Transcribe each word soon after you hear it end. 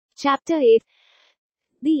Chapter 8.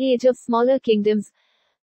 The Age of Smaller Kingdoms.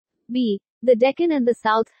 B. The Deccan and the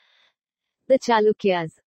South. The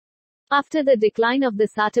Chalukyas. After the decline of the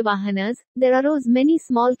Satavahanas, there arose many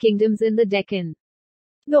small kingdoms in the Deccan.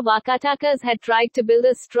 The Vakatakas had tried to build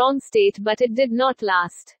a strong state, but it did not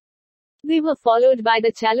last. They were followed by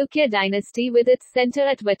the Chalukya dynasty with its center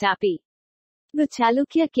at Vatapi. The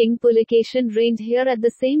Chalukya king Pulikashin reigned here at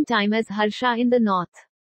the same time as Harsha in the north.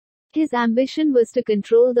 His ambition was to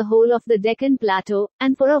control the whole of the Deccan plateau,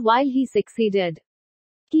 and for a while he succeeded.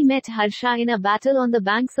 He met Harsha in a battle on the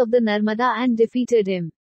banks of the Narmada and defeated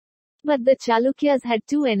him. But the Chalukyas had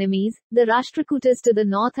two enemies, the Rashtrakutas to the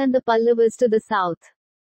north and the Pallavas to the south.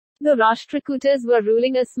 The Rashtrakutas were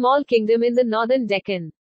ruling a small kingdom in the northern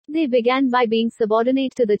Deccan. They began by being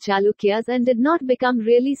subordinate to the Chalukyas and did not become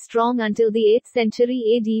really strong until the 8th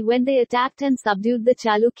century AD when they attacked and subdued the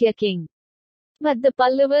Chalukya king. But the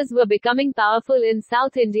Pallavas were becoming powerful in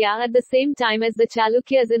South India at the same time as the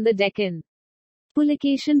Chalukyas in the Deccan.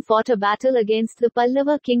 Pulikashin fought a battle against the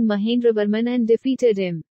Pallava king Mahendravarman and defeated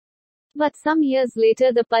him. But some years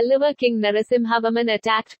later the Pallava king Narasimhavarman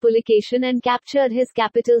attacked Pulikashin and captured his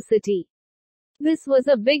capital city. This was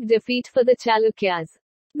a big defeat for the Chalukyas.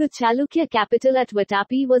 The Chalukya capital at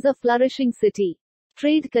Vatapi was a flourishing city.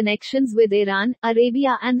 Trade connections with Iran,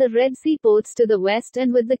 Arabia and the Red Sea ports to the west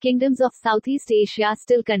and with the kingdoms of Southeast Asia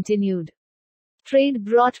still continued. Trade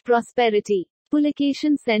brought prosperity.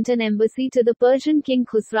 Pulikashin sent an embassy to the Persian king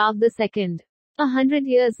Khusrav II. 100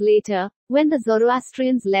 years later, when the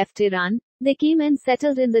Zoroastrians left Iran, they came and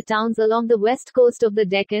settled in the towns along the west coast of the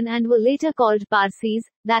Deccan and were later called Parsis,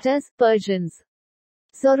 that is, Persians.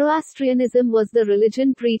 Zoroastrianism was the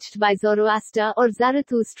religion preached by Zoroaster or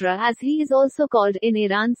Zarathustra as he is also called in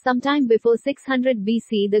Iran. Sometime before 600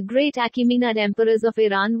 BC the great Achaemenid emperors of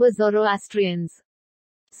Iran were Zoroastrians.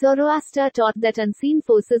 Zoroaster taught that unseen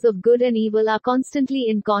forces of good and evil are constantly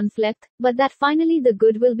in conflict, but that finally the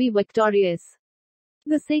good will be victorious.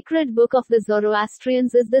 The sacred book of the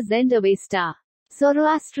Zoroastrians is the Zend-Avesta.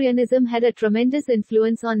 Zoroastrianism had a tremendous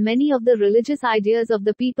influence on many of the religious ideas of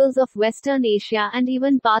the peoples of Western Asia and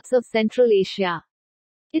even parts of Central Asia.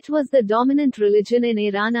 It was the dominant religion in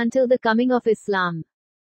Iran until the coming of Islam.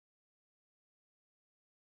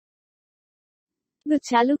 The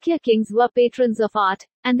Chalukya kings were patrons of art,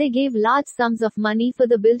 and they gave large sums of money for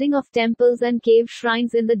the building of temples and cave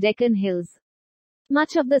shrines in the Deccan hills.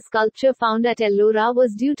 Much of the sculpture found at Ellora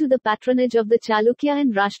was due to the patronage of the Chalukya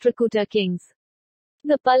and Rashtrakuta kings.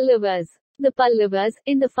 The Pallavas,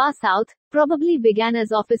 in the far south, probably began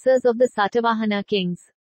as officers of the Satavahana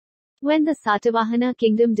kings. When the Satavahana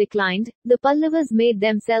kingdom declined, the Pallavas made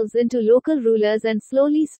themselves into local rulers and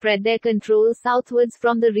slowly spread their control southwards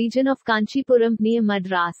from the region of Kanchipuram near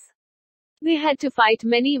Madras. They had to fight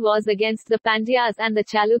many wars against the Pandyas and the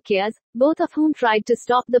Chalukyas, both of whom tried to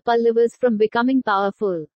stop the Pallavas from becoming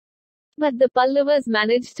powerful. But the Pallavas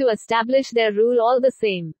managed to establish their rule all the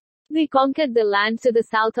same. They conquered the land to the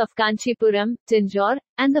south of Kanchipuram, Tanjore,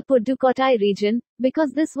 and the Pudukkottai region,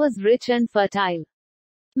 because this was rich and fertile.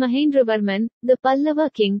 Mahendravarman, the Pallava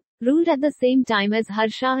king, ruled at the same time as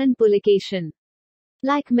Harsha and Pulikashin.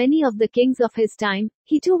 Like many of the kings of his time,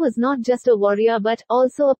 he too was not just a warrior but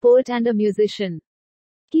also a poet and a musician.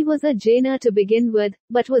 He was a Jaina to begin with,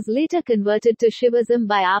 but was later converted to Shivism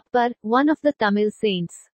by Akbar, one of the Tamil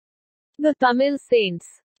saints. The Tamil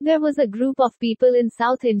saints. There was a group of people in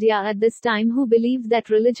South India at this time who believed that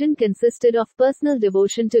religion consisted of personal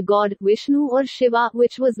devotion to God, Vishnu or Shiva,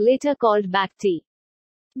 which was later called Bhakti.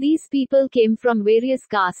 These people came from various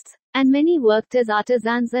castes, and many worked as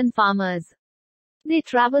artisans and farmers. They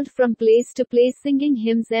traveled from place to place singing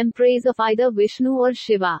hymns in praise of either Vishnu or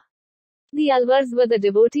Shiva. The Alvars were the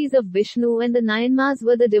devotees of Vishnu and the Nayanmars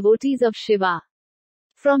were the devotees of Shiva.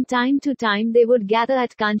 From time to time they would gather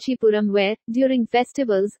at Kanchipuram where, during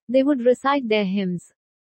festivals, they would recite their hymns.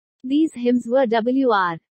 These hymns were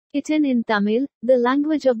written in Tamil, the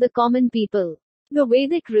language of the common people. The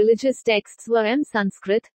Vedic religious texts were in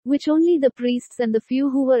Sanskrit, which only the priests and the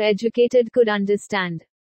few who were educated could understand.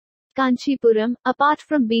 Kanchipuram, apart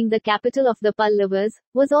from being the capital of the Pallavas,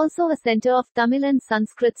 was also a center of Tamil and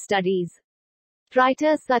Sanskrit studies.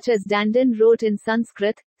 Writers such as Dandin wrote in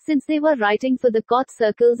Sanskrit, since they were writing for the court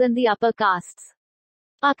circles and the upper castes.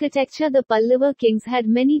 Architecture. The Pallava kings had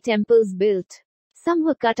many temples built. Some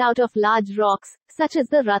were cut out of large rocks, such as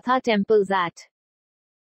the Ratha temples at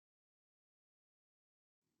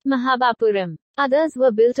Mahabapuram. Others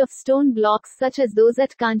were built of stone blocks such as those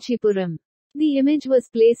at Kanchipuram. The image was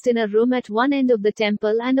placed in a room at one end of the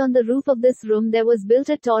temple and on the roof of this room there was built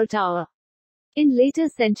a tall tower. In later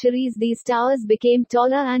centuries these towers became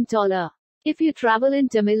taller and taller. If you travel in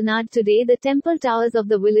Tamil Nadu today, the temple towers of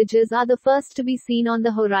the villages are the first to be seen on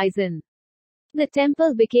the horizon. The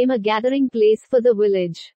temple became a gathering place for the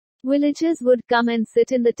village. Villagers would come and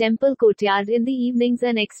sit in the temple courtyard in the evenings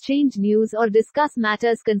and exchange news or discuss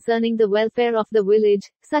matters concerning the welfare of the village,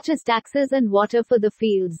 such as taxes and water for the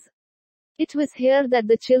fields. It was here that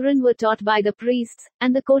the children were taught by the priests,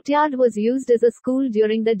 and the courtyard was used as a school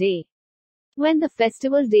during the day. When the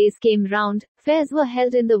festival days came round, fairs were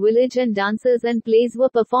held in the village and dances and plays were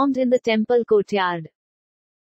performed in the temple courtyard.